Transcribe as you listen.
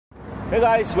Hey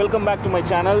guys, welcome back to my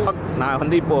channel. நான்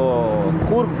வந்து இப்போ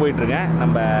கூர்க் போயிட்டு இருக்கேன்.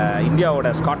 நம்ம இந்தியாவோட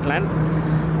ஸ்காட்லாண்ட்.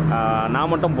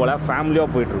 நான் மட்டும் போல ஃபேமிலியா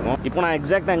போயிட்டு இருக்கோம். இப்போ நான்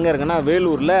எக்ஸாக்ட்டா எங்க இருக்கேன்னா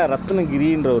வேலூர்ல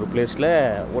ரத்னகிரின்ற ஒரு பிளேஸ்ல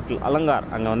ஹோட்டல் அலங்கார்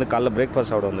அங்க வந்து காலைல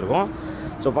பிரேக்ஃபாஸ்ட் சாப்பிட வந்திருக்கோம்.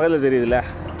 ஸோ பக்கத்தில் தெரியுதுல்ல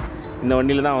இந்த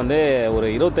வண்டியில் தான் வந்து ஒரு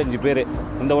 25 பேர்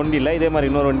இந்த வண்டியில் இதே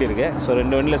மாதிரி இன்னொரு வண்டி இருக்குது. ஸோ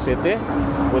 2 வண்டியில் சேர்த்து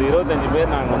ஒரு 25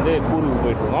 பேர் நாங்கள் வந்து கூர்க்கு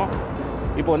போயிட்டுருக்கோம்.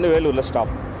 இப்போ வந்து வேலூரில்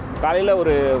ஸ்டாப். காலையில்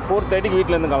ஒரு 4:30க்கு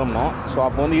வீட்டிலேருந்து கிளம்புனோம். ஸோ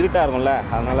அப்போ வந்து இருட்டாக இருக்கும்ல,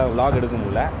 அதனால் விலாக் எடுக்க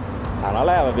முடியல.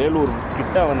 அதனால் வேலூர்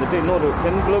கிட்ட வந்துட்டு இன்னொரு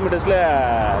 10 கிலோமீட்டர்ஸில்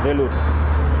வேலூர்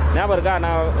ஞாபகம் இருக்கா?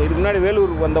 நான் இதுக்கு முன்னாடி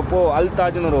வேலூர் வந்தப்போ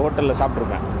அல்தாஜ்னு ஒரு ஹோட்டலில்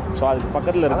சாப்பிட்ருப்பேன். ஸோ அதுக்கு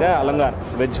பக்கத்தில் இருக்க அலங்கார்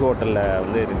வெஜ் ஹோட்டலில்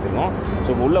வந்து இருக்கோம். ஸோ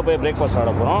இப்போ உள்ளே போய் பிரேக்ஃபாஸ்ட்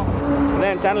சாப்பிட போகிறோம். ஏன்னா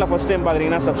என் சேனலில் ஃபஸ்ட் டைம்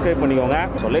பார்க்குறீங்கன்னா சப்ஸ்கிரைப் பண்ணிக்கோங்க.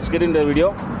 So let's get in the video.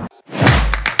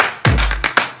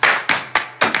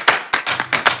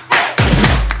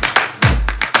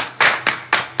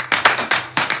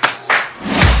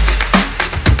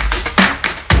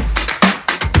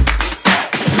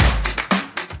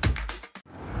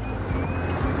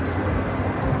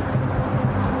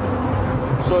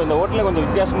 So இந்த ஹோட்டலில் கொஞ்சம்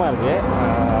வித்தியாசமாக இருக்குது.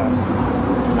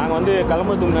 நாங்கள் வந்து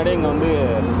கிளம்புறதுக்கு முன்னாடியே இங்கே வந்து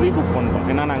ப்ரீ புக் பண்ணிட்டோம்.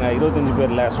 ஏன்னா நாங்கள் 25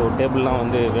 பேரில் ஸோ டேபிள்லாம்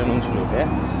வந்து வேணும்னு சொல்லிட்டு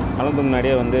கிளம்புறதுக்கு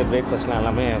முன்னாடியே வந்து பிரேக்ஃபாஸ்ட்லாம்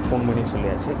எல்லாமே ஃபோன் பண்ணி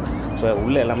சொல்லியாச்சு. ஸோ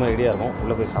உள்ளே எல்லாமே ரெடியாக இருக்கும்.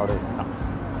 உள்ளே போய் சாப்பிட தான்.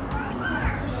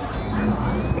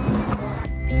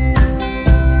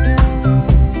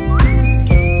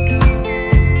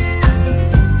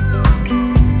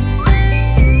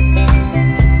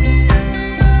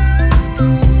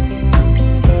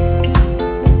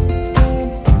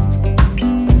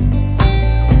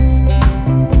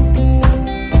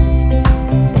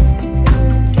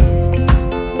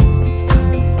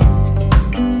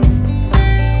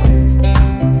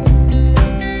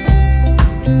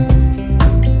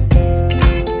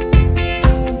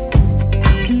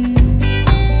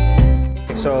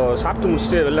 சாப்பிட்டு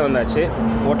முடிச்சுட்டு வெளில வந்தாச்சு.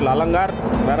 ஹோட்டல் அலங்கார்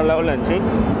வேறு லெவலில் இருந்துச்சு.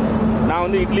 நான்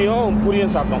வந்து இட்லியும்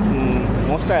பூரியும் சாப்பிட்டோம்.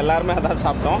 மோஸ்ட்டாக எல்லாருமே அதான்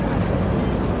சாப்பிட்டோம்.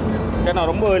 ஏன்னா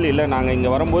ரொம்ப வேலி இல்லை, நாங்கள் இங்கே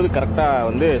வரும்போது கரெக்டாக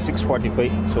வந்து 6:45.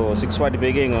 ஸோ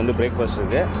 6:45க்கு இங்கே வந்து பிரேக்ஃபாஸ்ட்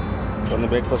இருக்குது. ஸோ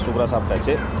வந்து பிரேக்ஃபாஸ்ட் சூப்பராக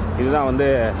சாப்பிட்டாச்சு. இதுதான் வந்து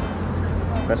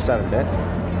ரெஸ்டாரண்ட்டு.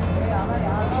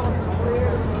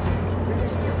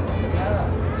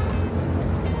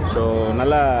 ஸோ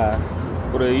நல்லா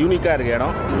ஒரு யூனிக்காக இருக்குது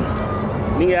இடம்.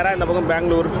 நீங்கள் யாராவது இந்த பக்கம்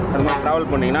பெங்களூர் அது மாதிரி ட்ராவல்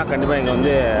பண்ணிங்கன்னா கண்டிப்பாக இங்கே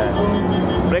வந்து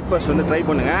பிரேக்ஃபாஸ்ட் வந்து ட்ரை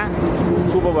பண்ணுங்கள்.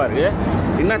 சூப்பராக இருக்குது.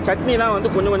 இன்னும் சட்னிலாம்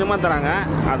வந்து கொஞ்சம் கொஞ்சமாக தராங்க.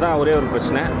 அதுதான் ஒரே ஒரு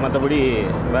பிரச்சனை. மற்றபடி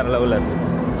வேறு லெவலில் இருக்குது.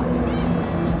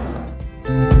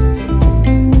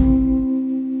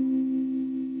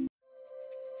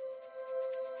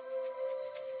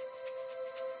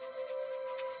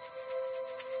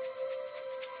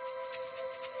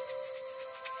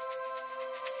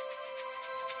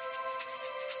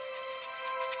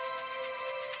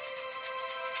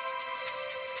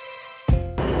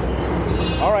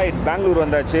 ஆல்ரைட், பெங்களூர்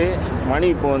வந்தாச்சு. மணி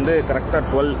இப்போ வந்து கரெக்டாக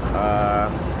 12.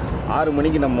 6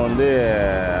 மணிக்கு நம்ம வந்து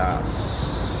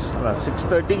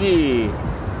 6:30க்கு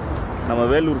நம்ம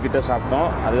வேலூர் கிட்டே சாப்பிட்டோம்.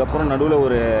 அதுக்கப்புறம் நடுவில்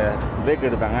ஒரு பிரேக்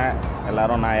எடுத்தாங்க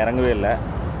எல்லோரும். நான் இறங்கவே இல்லை.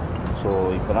 ஸோ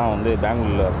இப்போ தான் வந்து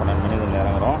பெங்களூரில் 12 மணிக்கு வந்து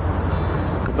இறங்குறோம்.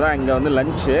 இப்போ தான் இங்கே வந்து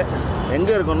லஞ்சு.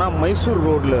 எங்கே இருக்கோம்னா மைசூர்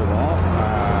ரோட்டில் இருக்கும்.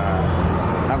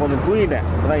 நான் கொஞ்சம் தூங்கிட்டேன்,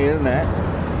 இப்போ தான் எழுந்தேன்.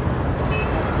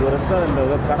 ஒரு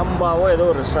ரெஸ்டாரண்ட் கடம்பாவோ ஏதோ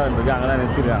ஒரு ரெஸ்டாரண்ட் இருக்குது, அங்கே தான்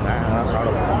நிறுத்திருக்காங்க. அங்கே தான்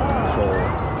சாப்பிட போகிறோம். ஸோ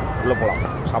உள்ளே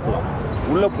போகலாம், சாப்பிட்லாம்.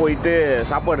 உள்ளே போயிட்டு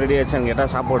சாப்பாடு ரெடி ஆச்சான்னு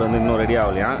கேட்டால் சாப்பாடு வந்து இன்னும் ரெடி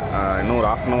ஆகலையா. இன்னும் ஒரு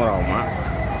 1/2 hour ஆகுமா.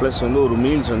 ப்ளஸ் வந்து ஒரு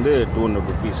மீல்ஸ் வந்து 200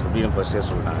 rupees அப்படின்னு ஃபஸ்ட்டே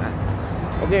சொல்லிட்டாங்க.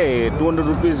 ஓகே, 200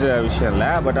 rupees விஷயம் இல்லை.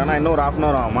 பட் ஆனால் இன்னும் ஒரு 1/2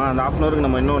 hour ஆகுமா. அந்த 1/2 hourக்கு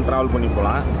நம்ம இன்னும் ட்ராவல் பண்ணி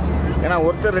போகலாம். ஏன்னா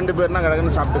ஒருத்தர் 2 பேர்னா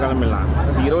கிடக்குன்னு சாப்பிட்டு கிளம்பிடலாம்.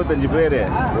 25 பேர்,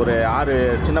 ஒரு 6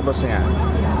 சின்ன பசங்க.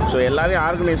 ஸோ எல்லாரையும்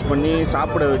ஆர்கனைஸ் பண்ணி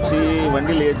சாப்பிட வச்சு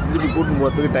வண்டியில் திருப்பி கூட்டின்னு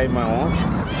போகிறதுக்கு டைம் ஆகும்.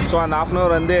 ஸோ அந்த 1/2 hour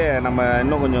வந்து நம்ம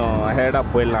இன்னும் கொஞ்சம் ஹெடாக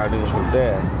போயிடலாம் அப்படின்னு சொல்லிட்டு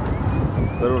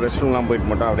வெறும் ரெஸ்ட் ரூம்லாம் போயிட்டு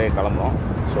மட்டும் அப்படியே கிளம்புறோம்.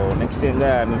 ஸோ நெக்ஸ்ட்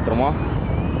எங்கே நிறுத்துறோமோ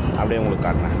அப்படியே உங்களுக்கு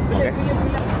காட்டினேன். ஓகே,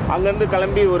 அங்கேருந்து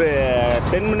கிளம்பி ஒரு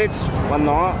 10 minutes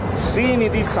வந்தோம்.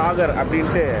 ஸ்ரீநிதி சாகர்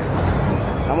அப்படின்ட்டு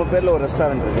நம்ம பேரில் ஒரு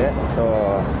ரெஸ்டாரண்ட் இருக்குது. ஸோ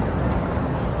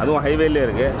அதுவும் ஹைவேலே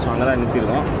இருக்குது. ஸோ அங்கே தான்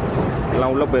நிறுத்திருக்கோம்.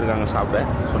 எல்லாம் உள்ளே போயிருக்காங்க சாப்பிட.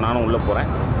 ஸோ நானும் உள்ளே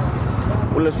போகிறேன்.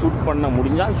 உள்ளே ஷூட் பண்ண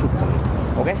முடிஞ்சால் ஷூட் பண்ணணும்.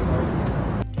 Okay,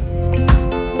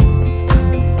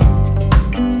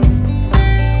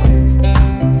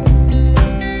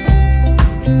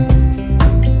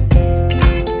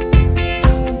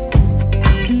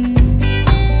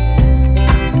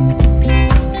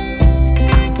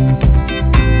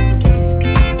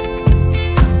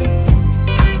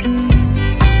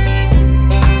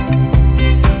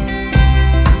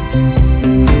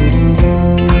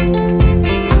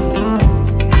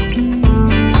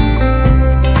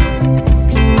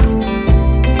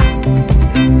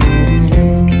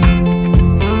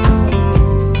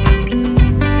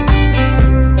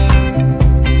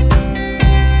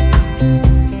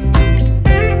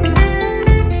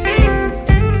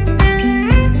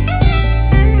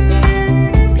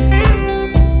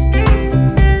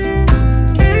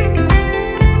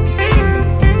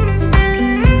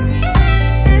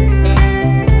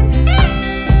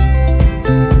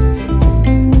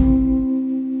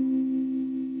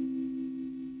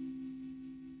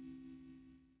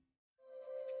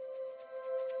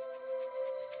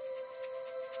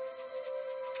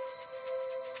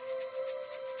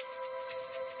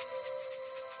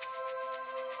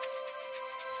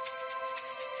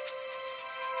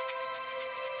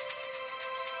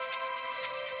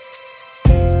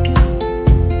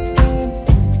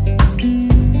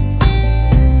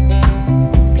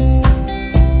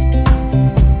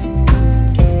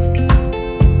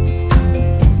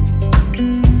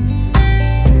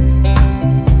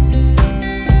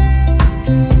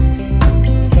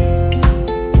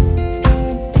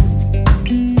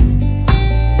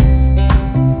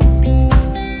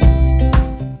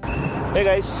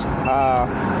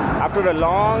 after a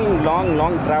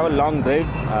long travel long drive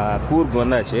Coorg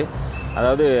வந்தாச்சு.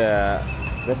 அதாவது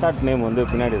ரெசார்ட் நேம் வந்து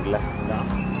பின்னாடி இருக்குல்ல,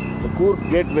 இந்த கூர்க்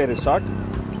கேட்வே ரெசார்ட்.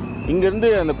 இங்கேருந்து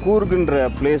அந்த கூர்க்குன்ற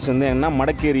பிளேஸ் வந்து என்ன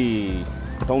மடக்கேரி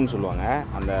டவுன் சொல்லுவாங்க.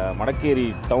 அந்த மடக்கேரி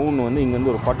டவுன் வந்து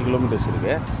இங்கேருந்து ஒரு 40 கிலோமீட்டர்ஸ்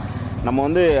இருக்குது. நம்ம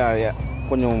வந்து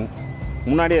கொஞ்சம்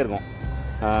முன்னாடியே இருக்கோம்.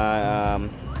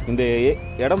 இந்த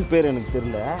இடம் பேர் எனக்கு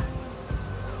தெரியல,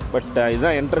 பட்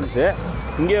இதுதான் என்ட்ரன்ஸு.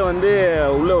 இங்கே வந்து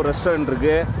உள்ள ஒரு ரெஸ்டாரண்ட்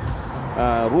இருக்குது,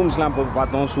 ரூம்ஸ்லாம் இப்போ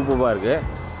பார்த்தோம், சூப்பராக இருக்குது.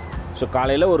 ஸோ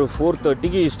காலையில் ஒரு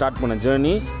 4:30க்கு ஸ்டார்ட் பண்ண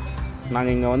ஜேர்னி.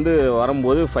 நாங்கள் இங்கே வந்து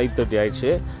வரும்போது 5:30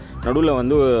 ஆயிடுச்சு. நடுவில்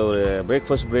வந்து ஒரு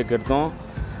பிரேக்ஃபாஸ்ட் பிரேக் எடுத்தோம்.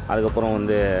 அதுக்கப்புறம்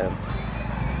வந்து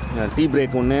டீ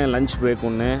பிரேக் ஒன்று, லஞ்ச் பிரேக்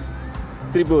ஒன்று,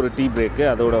 திருப்பி ஒரு டீ பிரேக்கு,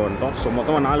 அதோடு வந்துட்டோம். ஸோ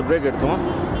மொத்தமாக 4 பிரேக் எடுத்தோம்.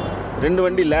 2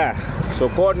 வண்டி இல்லை, ஸோ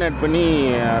கோஆர்டினேட் பண்ணி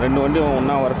 2 வண்டியும்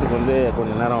ஒன்றா வரத்துக்கு வந்து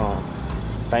கொஞ்சம் நேரம்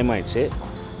டைம் ஆயிடுச்சு.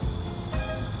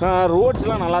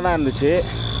 ரோட்ஸ்லாம் நல்லா தான் இருந்துச்சு.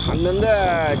 அங்கங்கே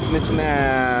சின்ன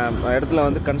இடத்துல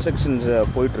வந்து கன்ஸ்ட்ரக்ஷன்ஸ்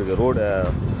போயிட்டுருக்கு, ரோடு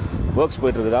ஒர்க்ஸ்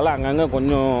போயிட்டுருக்குதால அங்கங்கே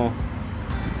கொஞ்சம்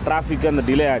டிராஃபிக் அந்த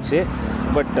டிலே ஆச்சு.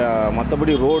 பட்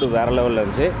மற்றபடி ரோடு வேறு லெவலில்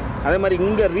இருந்துச்சு. அதே மாதிரி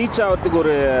இங்கே ரீச் ஆகிறதுக்கு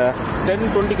ஒரு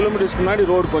 10-20 கிலோமீட்டர்ஸ்க்கு முன்னாடி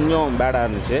ரோடு கொஞ்சம் பேடாக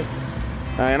இருந்துச்சு.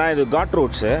 ஏன்னா இது காட்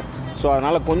ரோட்ஸு, ஸோ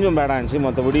அதனால் கொஞ்சம் பேடாக இருந்துச்சு.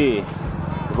 மற்றபடி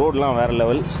ரோடெலாம் வேறு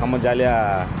லெவல், செம்ம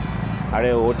ஜாலியாக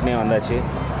அப்படியே ஓட்டுனே வந்தாச்சு.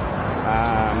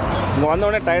 இங்கே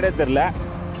வந்தோடனே டயர்டே தெரில.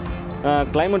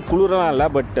 கிளைமேட் குளிரெலாம் இல்லை,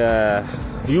 பட்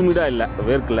ஹியூமிடாக இல்லை,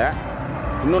 வேர்க்கலை.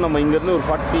 இன்னும் நம்ம இங்கேருந்து ஒரு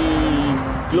 40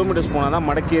 கிலோமீட்டர்ஸ் போனால் தான்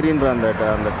மடக்கேரின்ற அந்த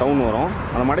டவுன் வரும்.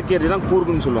 அந்த மடக்கேரி தான்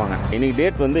கூர்க்குன்னு சொல்லுவாங்க. இன்றைக்கி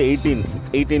டேட் வந்து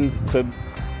 18 Feb.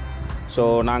 ஸோ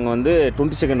நாங்கள் வந்து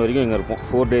 22 வரைக்கும் இங்கே இருப்போம்,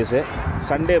 4 டேஸு.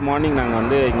 சண்டே மார்னிங் நாங்கள்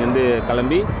வந்து இங்கேருந்து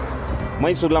கிளம்பி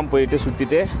மைசூர்லாம் போயிட்டு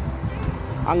சுற்றிட்டு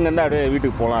அங்கேருந்து அப்படியே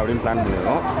வீட்டுக்கு போகலாம் அப்படின்னு பிளான்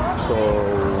பண்ணியிருக்கோம். ஸோ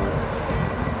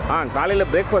காலையில்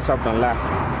பிரேக்ஃபாஸ்ட் சாப்பிட்டோம்ல,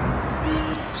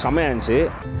 செமையாக இருந்துச்சு.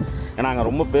 ஏன்னா அங்கே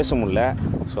ரொம்ப பேச முடியல.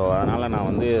 ஸோ அதனால் நான்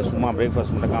வந்து சும்மா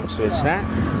பிரேக்ஃபாஸ்ட் மட்டும் காமிச்சிட்டு வச்சேன்.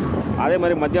 அதே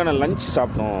மாதிரி மத்தியானம் லஞ்ச்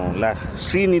சாப்பிட்டோம்ல,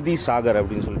 ஸ்ரீநிதி சாகர்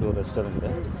அப்படின்னு சொல்லிட்டு ஒரு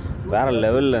ரெஸ்டாரண்ட்டு, வேறு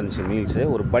லெவலில் இருந்துச்சு மீல்ஸு.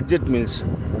 ஒரு பட்ஜெட் மீல்ஸ்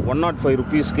 105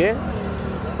 ருபீஸ்க்கு.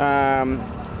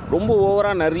 ரொம்ப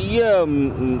ஓவராக நிறைய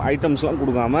ஐட்டம்ஸ்லாம்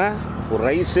கொடுக்காம ஒரு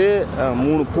ரைஸு,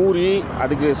 3 பூரி,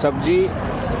 அதுக்கு சப்ஜி,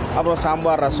 அப்புறம்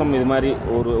சாம்பார், ரசம், இது மாதிரி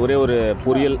ஒரே ஒரு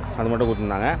பொரியல் அது மட்டும்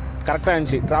கொடுத்துருந்தாங்க. கரெக்டாக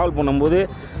இருந்துச்சு. ட்ராவல் பண்ணும்போது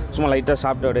சும்மா லைட்டாக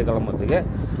சாப்பிட்டு அப்படியே கிளம்புறதுக்கு.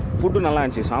 ஃபுட்டு நல்லா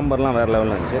இருந்துச்சு, சாம்பார்லாம் வேறு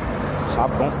லெவலில் இருந்துச்சு.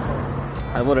 சாப்பிட்டோம்.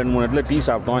 அதுபோல் 2-3 இடத்துல டீ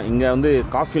சாப்பிட்டோம். இங்கே வந்து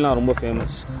காஃபிலாம் ரொம்ப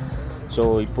ஃபேமஸ். ஸோ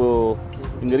இப்போது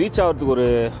இங்கே ரீச் ஆகிறதுக்கு ஒரு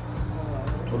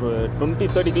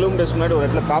 20-30 கிலோமீட்டர்ஸ் முன்னாடி ஒரு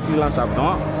இடத்துல காஃபிலாம்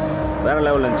சாப்பிட்டோம். வேறு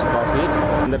லெவலில் இருந்துச்சு காஃபி.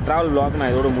 இந்த ட்ராவல் வ்ளாக்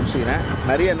நான் இதோட முடிச்சுக்கிறேன்.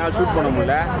 நிறைய நாள் ஷூட் பண்ண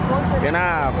முடியல, ஏன்னா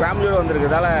ஃபேமிலியோடு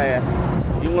வந்திருக்கிறதால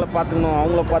இவங்கள பார்த்துக்கணும்,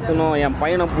 அவங்கள பார்த்துக்கணும், என்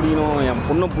பையனை பிடிக்கணும், என்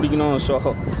பொண்ணை பிடிக்கணும். ஸோ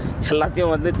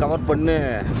எல்லாத்தையும் வந்து கவர் பண்ணி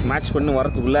மேட்ச் பண்ணி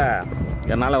வரத்துக்குள்ளே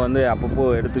என்னால் வந்து அப்பப்போ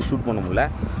எடுத்து ஷூட் பண்ண முடியல.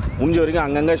 முடிஞ்ச வரைக்கும்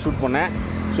அங்கங்கே ஷூட் பண்ணேன்.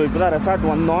 ஸோ இப்போ தான் ரெசார்ட்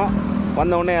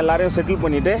வந்தோடனே எல்லோரையும் செட்டில்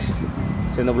பண்ணிவிட்டு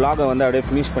ஸோ இந்த vlog-ஐ வந்து அப்படியே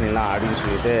ஃபினிஷ் பண்ணிடலாம் அப்படின்னு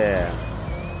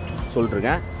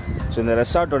சொல்லிட்டுருக்கேன். ஸோ இந்த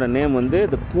ரெசார்ட்டோட நேம் வந்து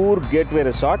த கூர்க் கேட்வே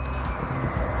ரெசார்ட்.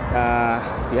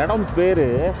 இடம் பேர்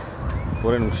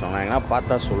ஒரு நிமிஷம் நான் எங்கன்னா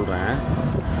பார்த்தா சொல்கிறேன்.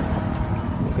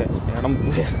 ஓகே,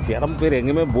 இடம் பேர்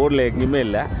எங்கேயுமே போர்டில் எங்கேயுமே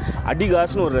இல்லை.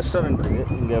 அடிகாஸ்னு ஒரு ரெஸ்டாரண்ட்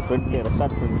இருக்குது இங்கே ஃப்ரெண்ட்லேயே,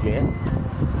 ரெசார்ட் ஃப்ரெண்ட்லேயே.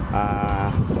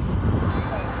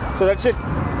 So that's it.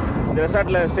 இந்த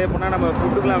ரெசார்ட்டில் ஸ்டே பண்ணால் நம்ம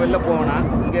ஃபுட்டுக்கெலாம் வெளில போவோம்னா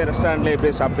இங்கே ரெஸ்டாரண்ட்லேயே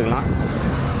போய் சாப்பிட்டுக்கலாம்.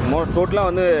 டோட்டலாக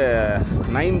வந்து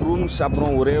 9 ரூம்ஸ்,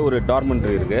 அப்புறம் ஒரே ஒரு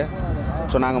டார்மெண்ட்ரி இருக்குது.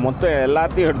 ஸோ நாங்கள் மொத்தம்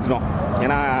எல்லாத்தையும் எடுத்துட்டோம்,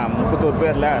 ஏன்னா 31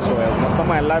 பேரில். ஸோ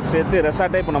மொத்தமாக எல்லாத்தையும் சேர்த்து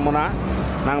ரெசார்ட்டே இப்போ நம்ம தான்,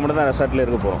 நாங்கள் மட்டும் தான் ரெசார்ட்டில்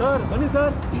இருக்க போகிறோம்.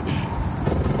 சார்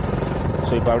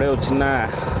ஸோ இப்போ அப்படியே ஒரு சின்ன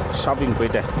ஷாப்பிங்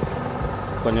போயிட்டு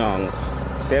கொஞ்சம்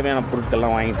தேவையான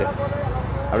பொருட்கள்லாம் வாங்கிட்டு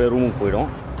அப்படியே ரூமுக்கு போயிடும்.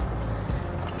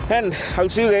 And I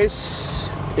will see you guys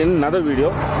in another video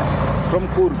from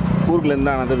கூர்க்லேருந்து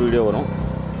தான் another வீடியோ வரும்.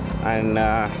 அண்ட்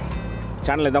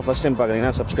சேனலில் தான் ஃபஸ்ட் டைம்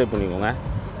பார்க்குறீங்கன்னா சப்ஸ்கிரைப் பண்ணிக்கோங்க.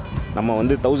 நம்ம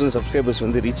வந்து 1000 சப்ஸ்கிரைபர்ஸ்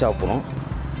வந்து ரீச் ஆக போகிறோம்.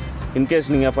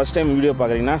 இன்கேஸ் நீங்கள் ஃபஸ்ட் டைம் வீடியோ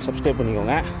பார்க்குறீங்கன்னா சப்ஸ்கிரைப்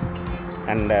பண்ணிக்கோங்க.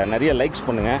 அண்ட் நிறைய லைக்ஸ்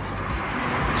பண்ணுங்கள்,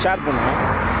 ஷேர் பண்ணுங்கள்.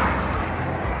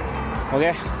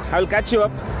 Okay, I will catch you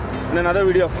up in another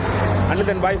video. Until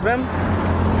then, bye from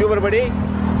TUBERBUDDY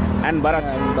and Bharat.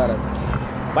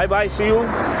 Bye bye, see you,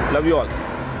 love you all.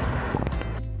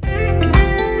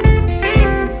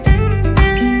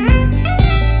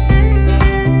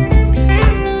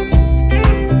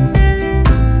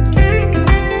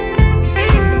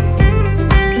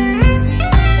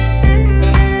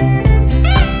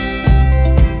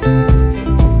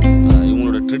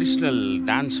 இவங்களோட traditional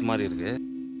dance மாதிரி இருக்குது.